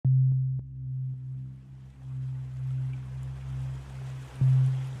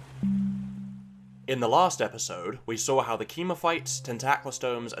In the last episode, we saw how the Chemophytes,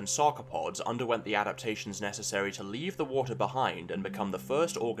 Tentaclostomes, and Sarcopods underwent the adaptations necessary to leave the water behind and become the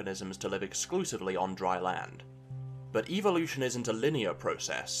first organisms to live exclusively on dry land. But evolution isn't a linear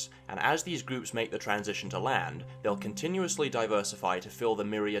process, and as these groups make the transition to land, they'll continuously diversify to fill the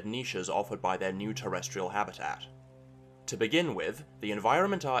myriad niches offered by their new terrestrial habitat. To begin with, the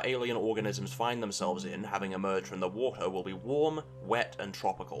environment our alien organisms find themselves in, having emerged from the water, will be warm, wet, and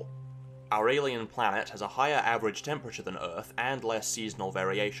tropical. Our alien planet has a higher average temperature than Earth and less seasonal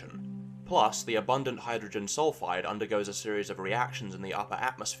variation. Plus, the abundant hydrogen sulfide undergoes a series of reactions in the upper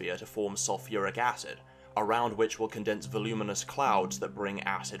atmosphere to form sulfuric acid, around which will condense voluminous clouds that bring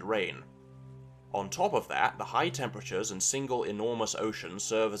acid rain. On top of that, the high temperatures and single enormous oceans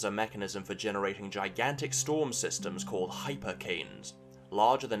serve as a mechanism for generating gigantic storm systems called hypercanes,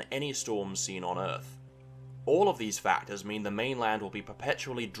 larger than any storms seen on Earth. All of these factors mean the mainland will be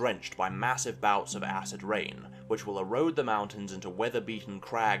perpetually drenched by massive bouts of acid rain, which will erode the mountains into weather-beaten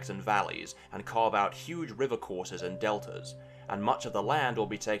crags and valleys and carve out huge river courses and deltas, and much of the land will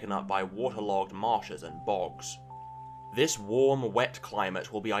be taken up by waterlogged marshes and bogs. This warm, wet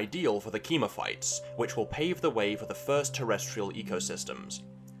climate will be ideal for the Chemophytes, which will pave the way for the first terrestrial ecosystems.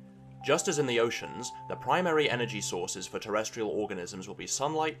 Just as in the oceans, the primary energy sources for terrestrial organisms will be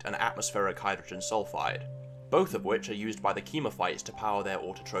sunlight and atmospheric hydrogen sulfide, both of which are used by the Chemophytes to power their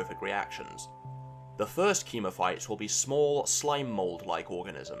autotrophic reactions. The first Chemophytes will be small, slime mold-like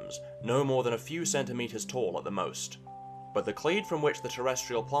organisms, no more than a few centimeters tall at the most. But the clade from which the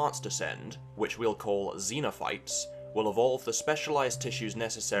terrestrial plants descend, which we'll call xenophytes, will evolve the specialized tissues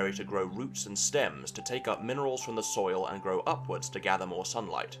necessary to grow roots and stems to take up minerals from the soil and grow upwards to gather more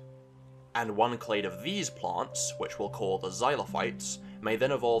sunlight. And one clade of these plants, which we'll call the xylophytes, may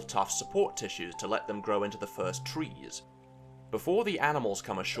then evolve tough support tissues to let them grow into the first trees. Before the animals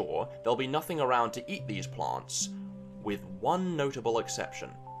come ashore, there'll be nothing around to eat these plants, with one notable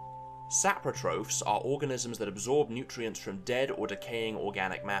exception. Saprotrophs are organisms that absorb nutrients from dead or decaying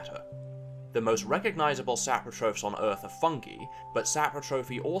organic matter. The most recognizable saprotrophs on Earth are fungi, but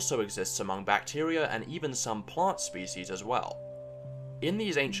saprotrophy also exists among bacteria and even some plant species as well. In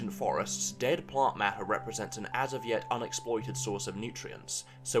these ancient forests, dead plant matter represents an as-of-yet unexploited source of nutrients,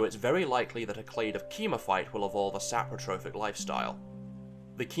 so it's very likely that a clade of chemophyte will evolve a saprotrophic lifestyle.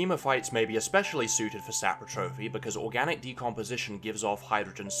 The chemophytes may be especially suited for saprotrophy because organic decomposition gives off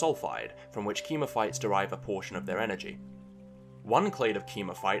hydrogen sulfide, from which chemophytes derive a portion of their energy. One clade of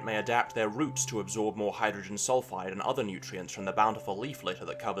chemophyte may adapt their roots to absorb more hydrogen sulfide and other nutrients from the bountiful leaf litter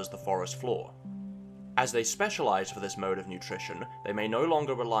that covers the forest floor. As they specialize for this mode of nutrition, they may no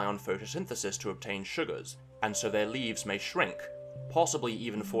longer rely on photosynthesis to obtain sugars, and so their leaves may shrink, possibly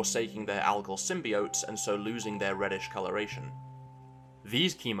even forsaking their algal symbiotes and so losing their reddish coloration.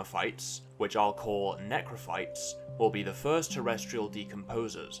 These chemophytes, which I'll call necrophytes, will be the first terrestrial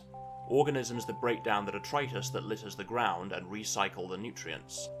decomposers, organisms that break down the detritus that litters the ground and recycle the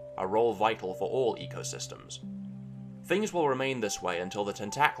nutrients, a role vital for all ecosystems. Things will remain this way until the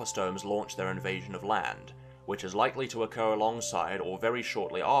Tentaclostomes launch their invasion of land, which is likely to occur alongside or very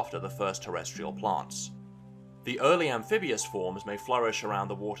shortly after the first terrestrial plants. The early amphibious forms may flourish around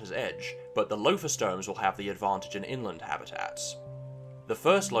the water's edge, but the Lophostomes will have the advantage in inland habitats. The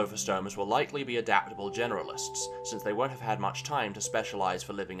first Lophostomes will likely be adaptable generalists, since they won't have had much time to specialize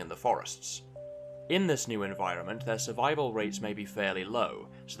for living in the forests. In this new environment, their survival rates may be fairly low,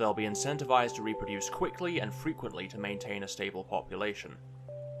 so they'll be incentivized to reproduce quickly and frequently to maintain a stable population.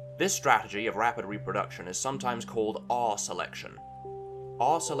 This strategy of rapid reproduction is sometimes called R-selection.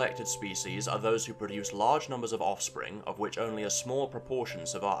 R-selected species are those who produce large numbers of offspring, of which only a small proportion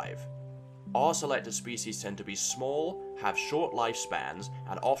survive. R-selected species tend to be small, have short lifespans,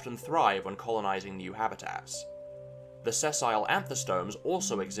 and often thrive when colonizing new habitats. The sessile anthostomes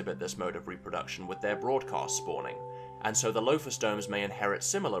also exhibit this mode of reproduction with their broadcast spawning, and so the Lophostomes may inherit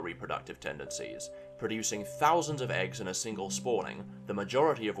similar reproductive tendencies, producing thousands of eggs in a single spawning, the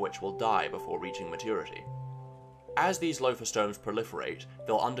majority of which will die before reaching maturity. As these Lophostomes proliferate,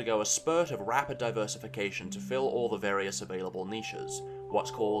 they'll undergo a spurt of rapid diversification to fill all the various available niches, what's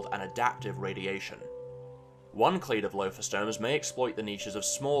called an adaptive radiation. One clade of Lophostomes may exploit the niches of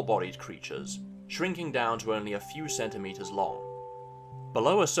small-bodied creatures, shrinking down to only a few centimeters long.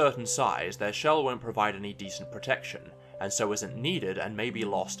 Below a certain size, their shell won't provide any decent protection, and so isn't needed and may be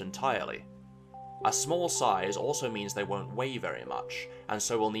lost entirely. A small size also means they won't weigh very much, and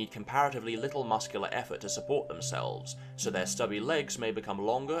so will need comparatively little muscular effort to support themselves, so their stubby legs may become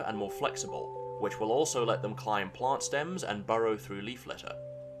longer and more flexible, which will also let them climb plant stems and burrow through leaf litter.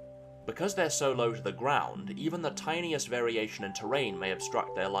 Because they're so low to the ground, even the tiniest variation in terrain may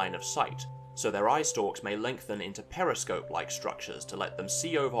obstruct their line of sight, so their eye stalks may lengthen into periscope-like structures to let them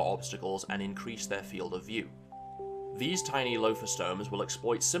see over obstacles and increase their field of view. These tiny Lophostomes will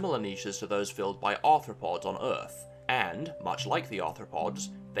exploit similar niches to those filled by arthropods on Earth, and, much like the arthropods,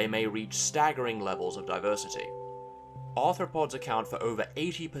 they may reach staggering levels of diversity. Arthropods account for over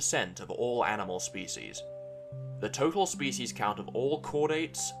 80% of all animal species. The total species count of all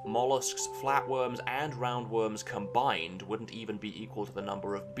chordates, mollusks, flatworms, and roundworms combined wouldn't even be equal to the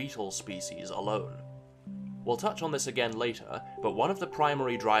number of beetle species alone. We'll touch on this again later, but one of the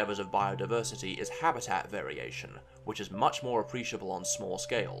primary drivers of biodiversity is habitat variation, which is much more appreciable on small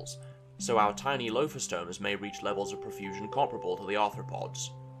scales, so our tiny Lophostomes may reach levels of profusion comparable to the arthropods.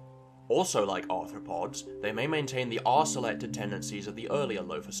 Also like arthropods, they may maintain the R-selected tendencies of the earlier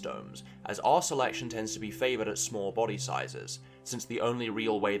Lophostomes, as R-selection tends to be favoured at small body sizes, since the only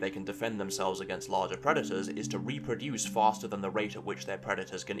real way they can defend themselves against larger predators is to reproduce faster than the rate at which their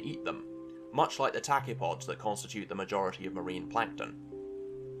predators can eat them, much like the tachypods that constitute the majority of marine plankton.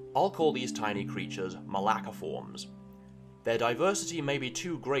 I'll call these tiny creatures Malacoforms. Their diversity may be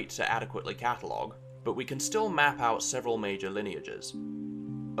too great to adequately catalogue, but we can still map out several major lineages.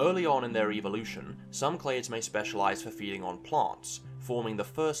 Early on in their evolution, some clades may specialise for feeding on plants, forming the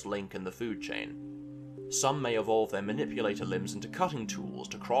first link in the food chain. Some may evolve their manipulator limbs into cutting tools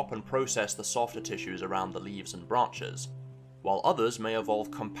to crop and process the softer tissues around the leaves and branches, while others may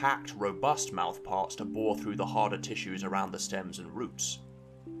evolve compact, robust mouthparts to bore through the harder tissues around the stems and roots,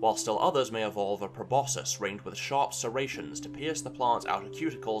 while still others may evolve a proboscis ringed with sharp serrations to pierce the plant's outer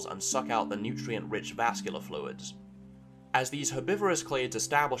cuticles and suck out the nutrient-rich vascular fluids. As these herbivorous clades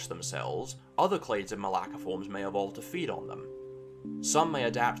establish themselves, other clades of Malacoforms may evolve to feed on them. Some may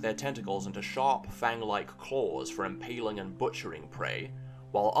adapt their tentacles into sharp, fang-like claws for impaling and butchering prey,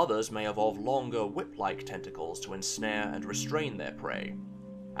 while others may evolve longer, whip-like tentacles to ensnare and restrain their prey.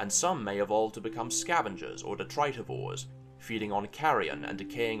 And some may evolve to become scavengers or detritivores, feeding on carrion and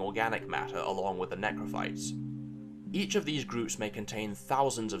decaying organic matter along with the necrophytes. Each of these groups may contain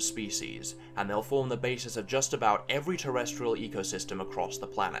thousands of species, and they'll form the basis of just about every terrestrial ecosystem across the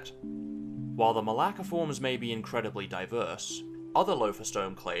planet. While the Malacoforms may be incredibly diverse, other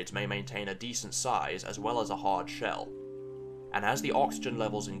Lophostome clades may maintain a decent size as well as a hard shell. And as the oxygen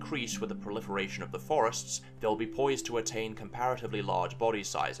levels increase with the proliferation of the forests, they'll be poised to attain comparatively large body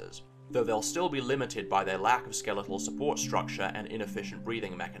sizes, though they'll still be limited by their lack of skeletal support structure and inefficient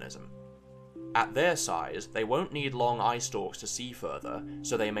breathing mechanism. At their size, they won't need long eye stalks to see further,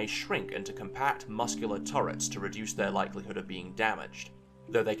 so they may shrink into compact muscular turrets to reduce their likelihood of being damaged,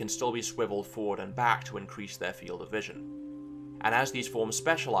 though they can still be swiveled forward and back to increase their field of vision. And as these forms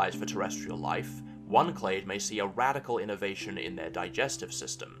specialize for terrestrial life, one clade may see a radical innovation in their digestive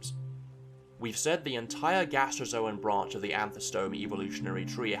systems. We've said the entire gastrozoan branch of the Anthostome evolutionary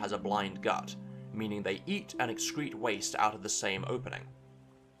tree has a blind gut, meaning they eat and excrete waste out of the same opening.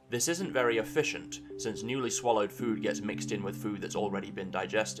 This isn't very efficient, since newly swallowed food gets mixed in with food that's already been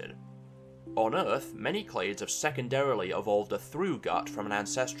digested. On Earth, many clades have secondarily evolved a through gut from an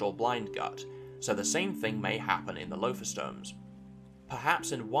ancestral blind gut, so the same thing may happen in the Lophostomes.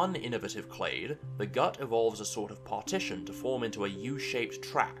 Perhaps in one innovative clade, the gut evolves a sort of partition to form into a U-shaped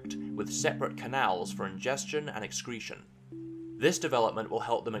tract with separate canals for ingestion and excretion. This development will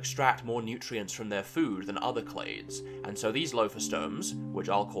help them extract more nutrients from their food than other clades, and so these Lophostomes, which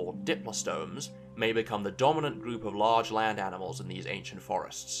I'll call Diplostomes, may become the dominant group of large land animals in these ancient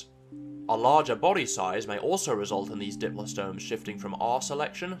forests. A larger body size may also result in these Diplostomes shifting from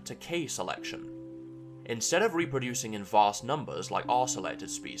R-selection to K-selection. Instead of reproducing in vast numbers like R-selected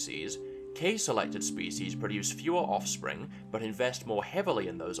species, K-selected species produce fewer offspring, but invest more heavily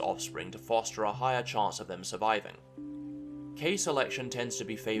in those offspring to foster a higher chance of them surviving. K-selection tends to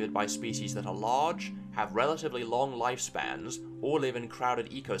be favoured by species that are large, have relatively long lifespans, or live in crowded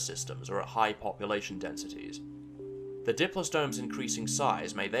ecosystems or at high population densities. The Diplostomes' increasing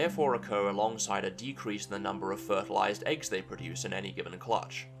size may therefore occur alongside a decrease in the number of fertilised eggs they produce in any given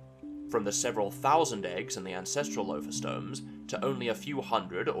clutch, from the several thousand eggs in the ancestral Lophostomes to only a few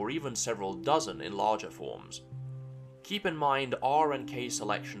hundred or even several dozen in larger forms. Keep in mind R and K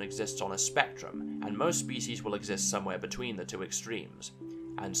selection exists on a spectrum, and most species will exist somewhere between the two extremes,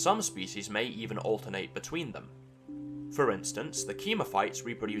 and some species may even alternate between them. For instance, the Chemophytes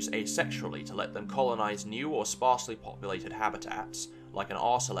reproduce asexually to let them colonize new or sparsely populated habitats, like an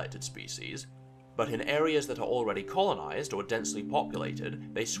R-selected species, but in areas that are already colonized or densely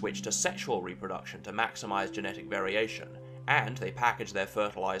populated, they switch to sexual reproduction to maximize genetic variation, and they package their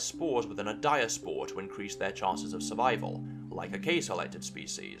fertilized spores within a diaspore to increase their chances of survival, like a K-selected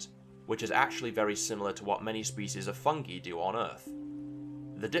species, which is actually very similar to what many species of fungi do on Earth.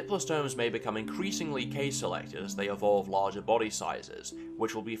 The Diplostomes may become increasingly K-selected as they evolve larger body sizes,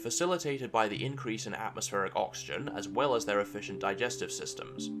 which will be facilitated by the increase in atmospheric oxygen as well as their efficient digestive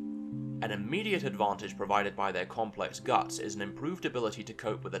systems. An immediate advantage provided by their complex guts is an improved ability to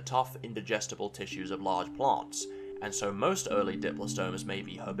cope with the tough, indigestible tissues of large plants, and so most early Diplostomes may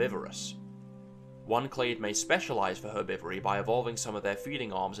be herbivorous. One clade may specialize for herbivory by evolving some of their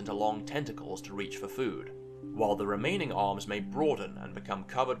feeding arms into long tentacles to reach for food, while the remaining arms may broaden and become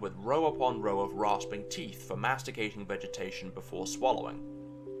covered with row upon row of rasping teeth for masticating vegetation before swallowing.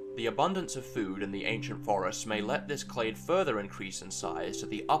 The abundance of food in the ancient forests may let this clade further increase in size to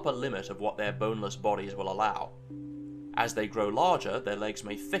the upper limit of what their boneless bodies will allow. As they grow larger, their legs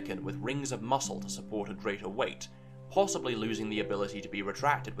may thicken with rings of muscle to support a greater weight, possibly losing the ability to be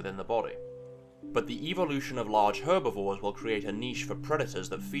retracted within the body. But the evolution of large herbivores will create a niche for predators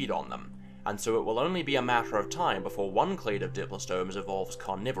that feed on them, and so it will only be a matter of time before one clade of Diplostomes evolves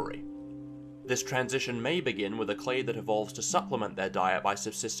carnivory. This transition may begin with a clade that evolves to supplement their diet by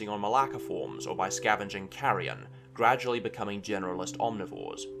subsisting on Malacoforms or by scavenging carrion, gradually becoming generalist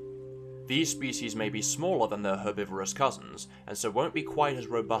omnivores. These species may be smaller than their herbivorous cousins, and so won't be quite as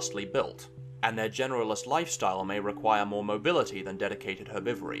robustly built, and their generalist lifestyle may require more mobility than dedicated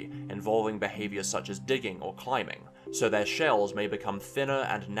herbivory, involving behaviors such as digging or climbing, so their shells may become thinner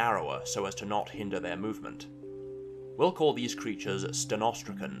and narrower so as to not hinder their movement. We'll call these creatures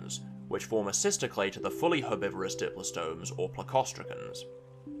Stenostracans, which form a sister clade to the fully herbivorous Diplostomes or Placostracans.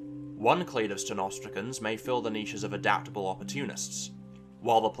 One clade of Stenostracans may fill the niches of adaptable opportunists.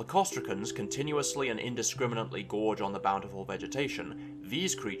 While the Placostracans continuously and indiscriminately gorge on the bountiful vegetation,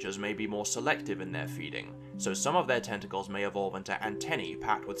 these creatures may be more selective in their feeding, so some of their tentacles may evolve into antennae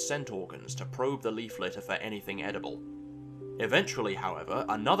packed with scent organs to probe the leaf litter for anything edible. Eventually, however,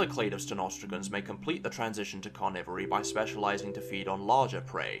 another clade of Stenostracans may complete the transition to carnivory by specializing to feed on larger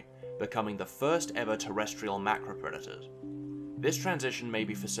prey, becoming the first ever terrestrial macropredators. This transition may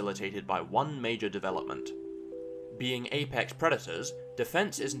be facilitated by one major development. Being apex predators,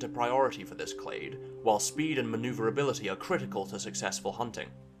 defense isn't a priority for this clade, while speed and maneuverability are critical to successful hunting.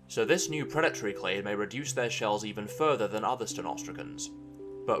 So this new predatory clade may reduce their shells even further than other Stenostracans.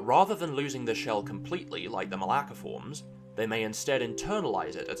 But rather than losing the shell completely like the Malacoforms, they may instead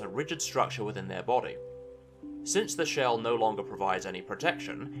internalize it as a rigid structure within their body. Since the shell no longer provides any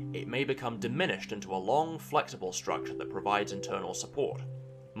protection, it may become diminished into a long, flexible structure that provides internal support,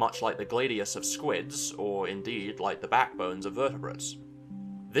 much like the gladius of squids, or indeed like the backbones of vertebrates.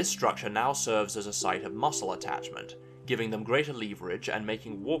 This structure now serves as a site of muscle attachment, giving them greater leverage and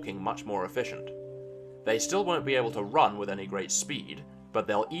making walking much more efficient. They still won't be able to run with any great speed, but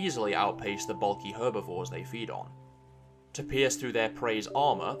they'll easily outpace the bulky herbivores they feed on. To pierce through their prey's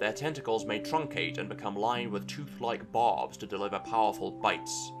armor, their tentacles may truncate and become lined with tooth-like barbs to deliver powerful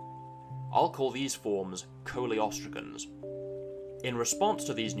bites. I'll call these forms Coleostracans. In response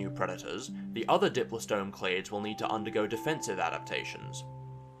to these new predators, the other Diplostome clades will need to undergo defensive adaptations.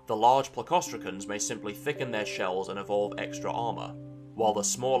 The large Placostracans may simply thicken their shells and evolve extra armor, while the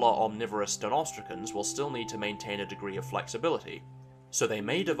smaller omnivorous Stenostracans will still need to maintain a degree of flexibility, so they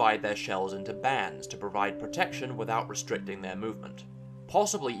may divide their shells into bands to provide protection without restricting their movement,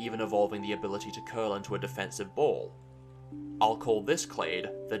 possibly even evolving the ability to curl into a defensive ball. I'll call this clade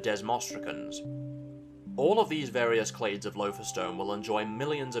the Desmostracans. All of these various clades of Lophostome will enjoy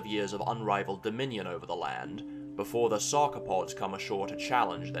millions of years of unrivaled dominion over the land, before the Sarcopods come ashore to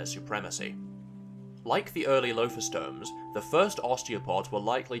challenge their supremacy. Like the early Lophostomes, the first Osteopods will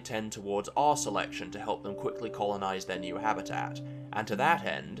likely tend towards R selection to help them quickly colonize their new habitat, and to that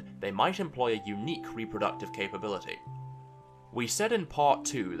end, they might employ a unique reproductive capability. We said in Part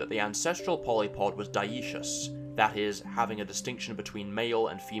 2 that the ancestral polypod was dioecious, that is, having a distinction between male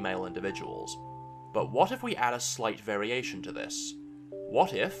and female individuals. But what if we add a slight variation to this?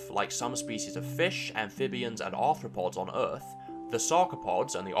 What if, like some species of fish, amphibians, and arthropods on Earth, the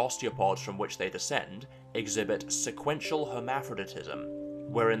Sarcopods and the Osteopods from which they descend exhibit sequential hermaphroditism,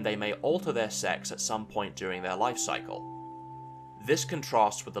 wherein they may alter their sex at some point during their life cycle. This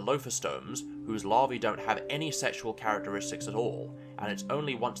contrasts with the Lophostomes, whose larvae don't have any sexual characteristics at all, and it's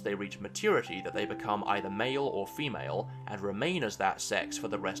only once they reach maturity that they become either male or female and remain as that sex for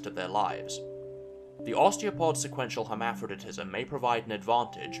the rest of their lives. The osteopod sequential hermaphroditism may provide an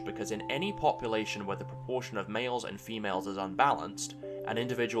advantage because in any population where the proportion of males and females is unbalanced, an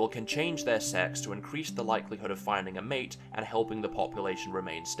individual can change their sex to increase the likelihood of finding a mate and helping the population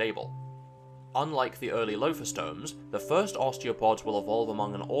remain stable. Unlike the early Lophostomes, the first osteopods will evolve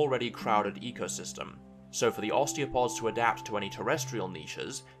among an already crowded ecosystem, so for the osteopods to adapt to any terrestrial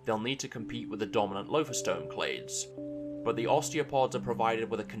niches, they'll need to compete with the dominant Lophostome clades. but the osteopods are provided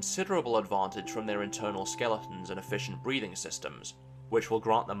with a considerable advantage from their internal skeletons and efficient breathing systems, which will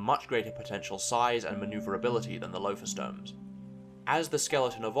grant them much greater potential size and maneuverability than the Lophostomes. As the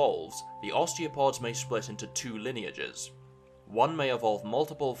skeleton evolves, the osteopods may split into two lineages. One may evolve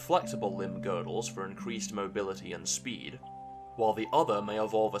multiple flexible limb girdles for increased mobility and speed, while the other may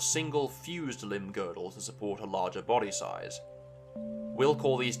evolve a single fused limb girdle to support a larger body size. We'll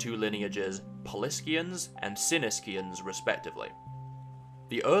call these two lineages Poliscians and Syniscians respectively.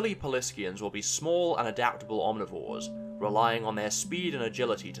 The early Poliscians will be small and adaptable omnivores, relying on their speed and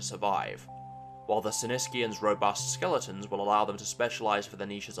agility to survive, while the Syniscians' robust skeletons will allow them to specialize for the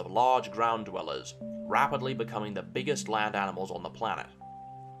niches of large ground dwellers, rapidly becoming the biggest land animals on the planet.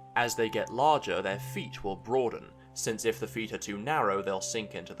 As they get larger, their feet will broaden, since if the feet are too narrow they'll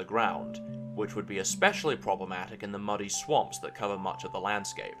sink into the ground, which would be especially problematic in the muddy swamps that cover much of the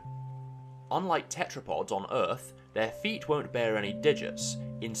landscape. Unlike tetrapods on Earth, their feet won't bear any digits,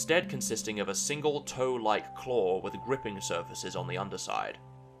 instead consisting of a single toe-like claw with gripping surfaces on the underside.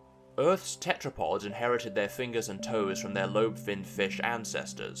 Earth's tetrapods inherited their fingers and toes from their lobe-finned fish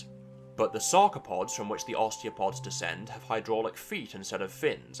ancestors, but the sarcopods from which the osteopods descend have hydraulic feet instead of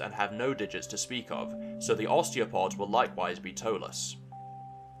fins and have no digits to speak of, so the osteopods will likewise be toeless.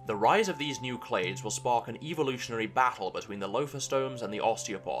 The rise of these new clades will spark an evolutionary battle between the Lophostomes and the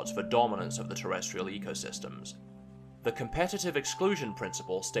osteopods for dominance of the terrestrial ecosystems. The competitive exclusion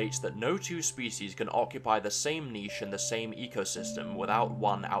principle states that no two species can occupy the same niche in the same ecosystem without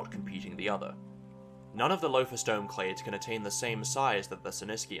one outcompeting the other. None of the Lophostome clades can attain the same size that the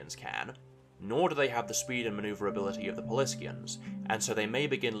Syniscians can, nor do they have the speed and maneuverability of the Poliscians, and so they may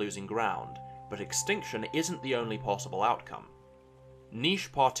begin losing ground, but extinction isn't the only possible outcome.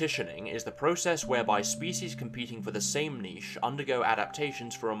 Niche partitioning is the process whereby species competing for the same niche undergo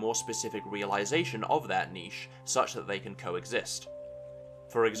adaptations for a more specific realization of that niche, such that they can coexist.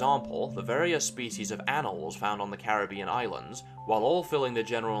 For example, the various species of anoles found on the Caribbean islands, while all filling the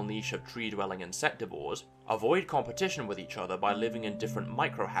general niche of tree-dwelling insectivores, avoid competition with each other by living in different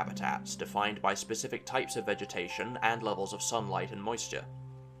microhabitats defined by specific types of vegetation and levels of sunlight and moisture.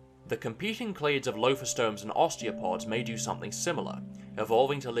 The competing clades of Lophostomes and osteopods may do something similar,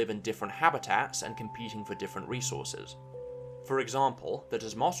 evolving to live in different habitats and competing for different resources. For example, the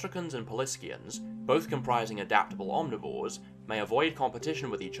Desmostracans and Poliscians, both comprising adaptable omnivores, may avoid competition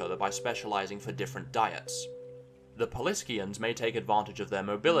with each other by specializing for different diets. The Poliscians may take advantage of their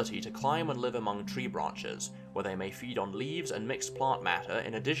mobility to climb and live among tree branches, where they may feed on leaves and mixed plant matter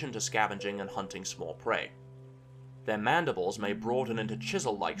in addition to scavenging and hunting small prey. Their mandibles may broaden into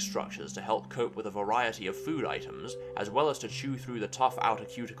chisel-like structures to help cope with a variety of food items, as well as to chew through the tough outer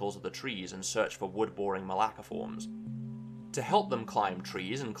cuticles of the trees and search for wood-boring Malacoforms. To help them climb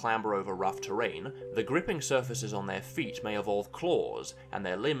trees and clamber over rough terrain, the gripping surfaces on their feet may evolve claws, and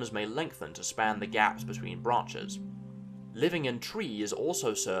their limbs may lengthen to span the gaps between branches. Living in trees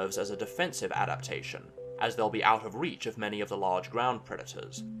also serves as a defensive adaptation, as they'll be out of reach of many of the large ground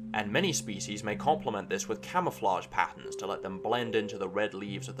predators, and many species may complement this with camouflage patterns to let them blend into the red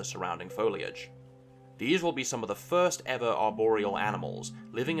leaves of the surrounding foliage. These will be some of the first ever arboreal animals,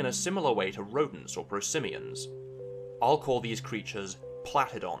 living in a similar way to rodents or prosimians. I'll call these creatures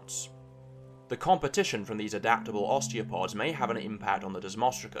Platydonts. The competition from these adaptable osteopods may have an impact on the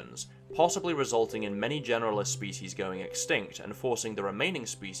Desmostracans, possibly resulting in many generalist species going extinct and forcing the remaining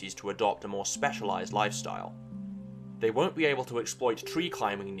species to adopt a more specialized lifestyle. They won't be able to exploit tree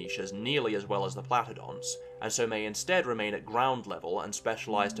climbing niches nearly as well as the Platydonts, and so may instead remain at ground level and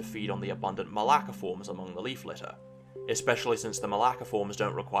specialize to feed on the abundant Malacoforms among the leaf litter, especially since the Malacoforms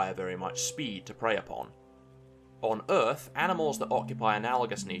don't require very much speed to prey upon. On Earth, animals that occupy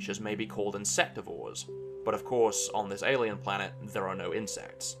analogous niches may be called insectivores, but of course, on this alien planet, there are no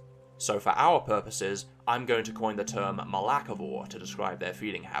insects. So for our purposes, I'm going to coin the term Malacovore to describe their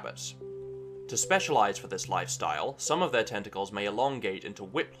feeding habits. To specialize for this lifestyle, some of their tentacles may elongate into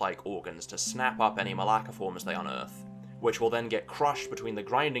whip-like organs to snap up any Malacoforms they unearth, which will then get crushed between the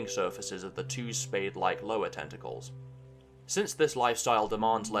grinding surfaces of the two spade-like lower tentacles. Since this lifestyle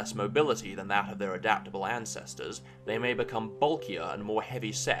demands less mobility than that of their adaptable ancestors, they may become bulkier and more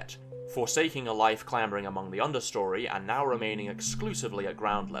heavy-set, forsaking a life clambering among the understory and now remaining exclusively at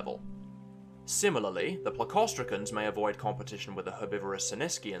ground level. Similarly, the Placostracans may avoid competition with the herbivorous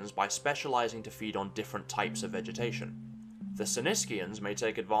Syniscians by specializing to feed on different types of vegetation. The Syniscians may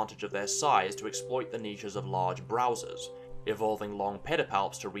take advantage of their size to exploit the niches of large browsers, evolving long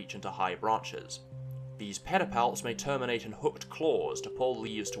pedipalps to reach into high branches. These pedipalps may terminate in hooked claws to pull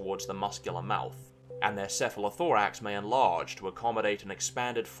leaves towards the muscular mouth, and their cephalothorax may enlarge to accommodate an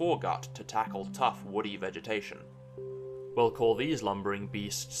expanded foregut to tackle tough woody vegetation. We'll call these lumbering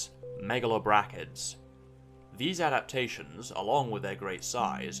beasts Megalobrachids. These adaptations, along with their great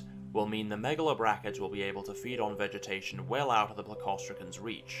size, will mean the Megalobrachids will be able to feed on vegetation well out of the Plecostracans'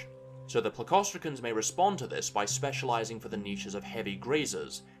 reach. So the Plecostracans may respond to this by specializing for the niches of heavy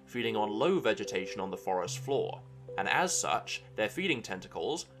grazers, feeding on low vegetation on the forest floor, and as such, their feeding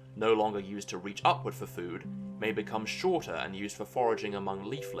tentacles, no longer used to reach upward for food, may become shorter and used for foraging among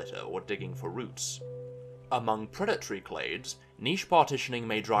leaf litter or digging for roots. Among predatory clades, niche partitioning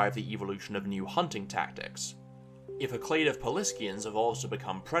may drive the evolution of new hunting tactics. If a clade of Poliscians evolves to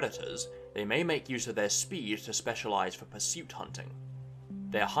become predators, they may make use of their speed to specialize for pursuit hunting.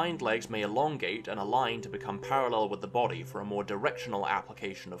 Their hind legs may elongate and align to become parallel with the body for a more directional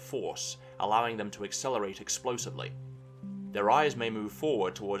application of force, allowing them to accelerate explosively. Their eyes may move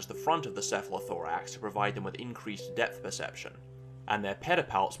forward towards the front of the cephalothorax to provide them with increased depth perception, and their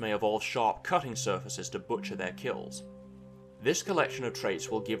pedipalps may evolve sharp cutting surfaces to butcher their kills. This collection of traits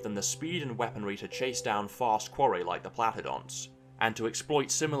will give them the speed and weaponry to chase down fast quarry like the Platydonts, and to exploit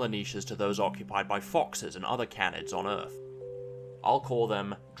similar niches to those occupied by foxes and other canids on Earth. I'll call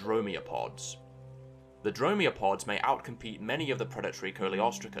them Dromaeopods. The Dromaeopods may outcompete many of the predatory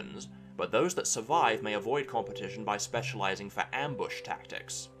Coleostracans, but those that survive may avoid competition by specializing for ambush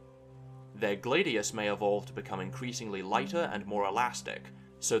tactics. Their gladius may evolve to become increasingly lighter and more elastic,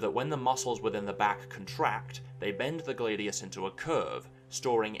 so that when the muscles within the back contract, they bend the gladius into a curve,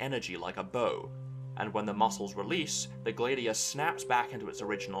 storing energy like a bow, and when the muscles release, the gladius snaps back into its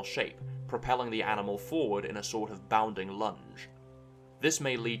original shape, propelling the animal forward in a sort of bounding lunge. This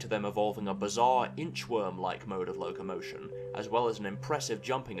may lead to them evolving a bizarre inchworm-like mode of locomotion, as well as an impressive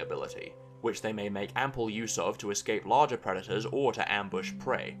jumping ability, which they may make ample use of to escape larger predators or to ambush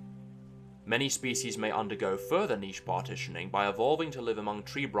prey. Many species may undergo further niche partitioning by evolving to live among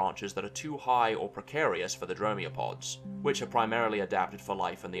tree branches that are too high or precarious for the Dromaeopods, which are primarily adapted for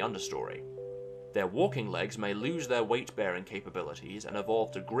life in the understory. Their walking legs may lose their weight-bearing capabilities and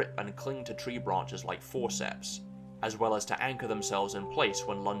evolve to grip and cling to tree branches like forceps, as well as to anchor themselves in place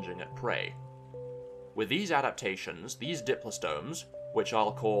when lunging at prey. With these adaptations, these Diplostomes, which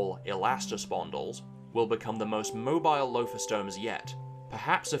I'll call elastospondylus, will become the most mobile Lophostomes yet,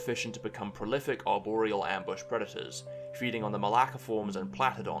 perhaps sufficient to become prolific arboreal ambush predators, feeding on the Malacoforms and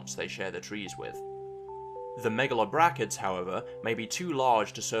Platydonts they share the trees with. The Megalobrachids, however, may be too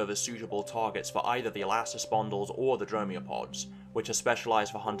large to serve as suitable targets for either the elastospondylus or the Dromaeopods, which are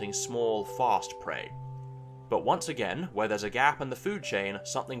specialized for hunting small, fast prey. But once again, where there's a gap in the food chain,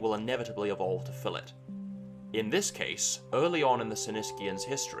 something will inevitably evolve to fill it. In this case, early on in the Siniskians'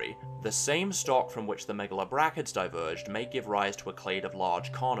 history, the same stock from which the Megalobrachids diverged may give rise to a clade of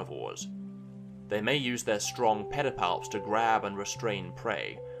large carnivores. They may use their strong pedipalps to grab and restrain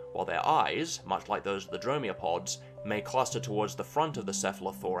prey, while their eyes, much like those of the Dromaeopods, may cluster towards the front of the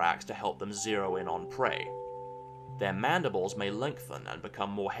cephalothorax to help them zero in on prey. Their mandibles may lengthen and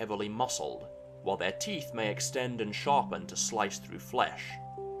become more heavily muscled, while their teeth may extend and sharpen to slice through flesh.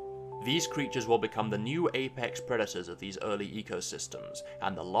 These creatures will become the new apex predators of these early ecosystems,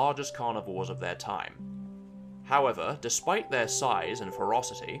 and the largest carnivores of their time. However, despite their size and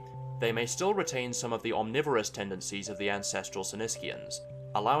ferocity, they may still retain some of the omnivorous tendencies of the ancestral Siniskians,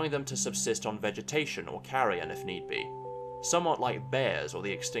 allowing them to subsist on vegetation or carrion if need be, somewhat like bears or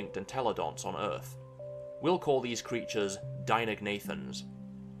the extinct Entelodonts on Earth. We'll call these creatures Dinognathans.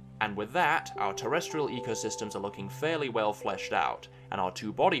 And with that, our terrestrial ecosystems are looking fairly well fleshed out, and our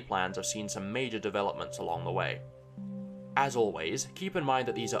two body plans have seen some major developments along the way. As always, keep in mind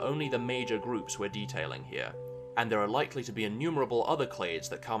that these are only the major groups we're detailing here, and there are likely to be innumerable other clades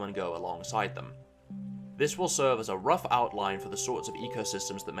that come and go alongside them. This will serve as a rough outline for the sorts of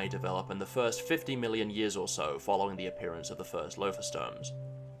ecosystems that may develop in the first 50 million years or so following the appearance of the first Lophostomes.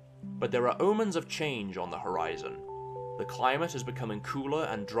 But there are omens of change on the horizon. The climate is becoming cooler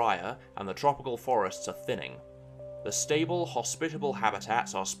and drier, and the tropical forests are thinning. The stable, hospitable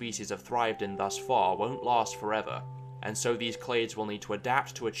habitats our species have thrived in thus far won't last forever, and so these clades will need to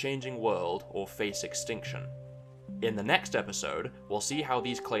adapt to a changing world or face extinction. In the next episode, we'll see how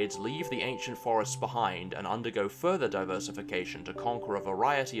these clades leave the ancient forests behind and undergo further diversification to conquer a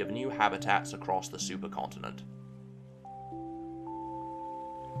variety of new habitats across the supercontinent.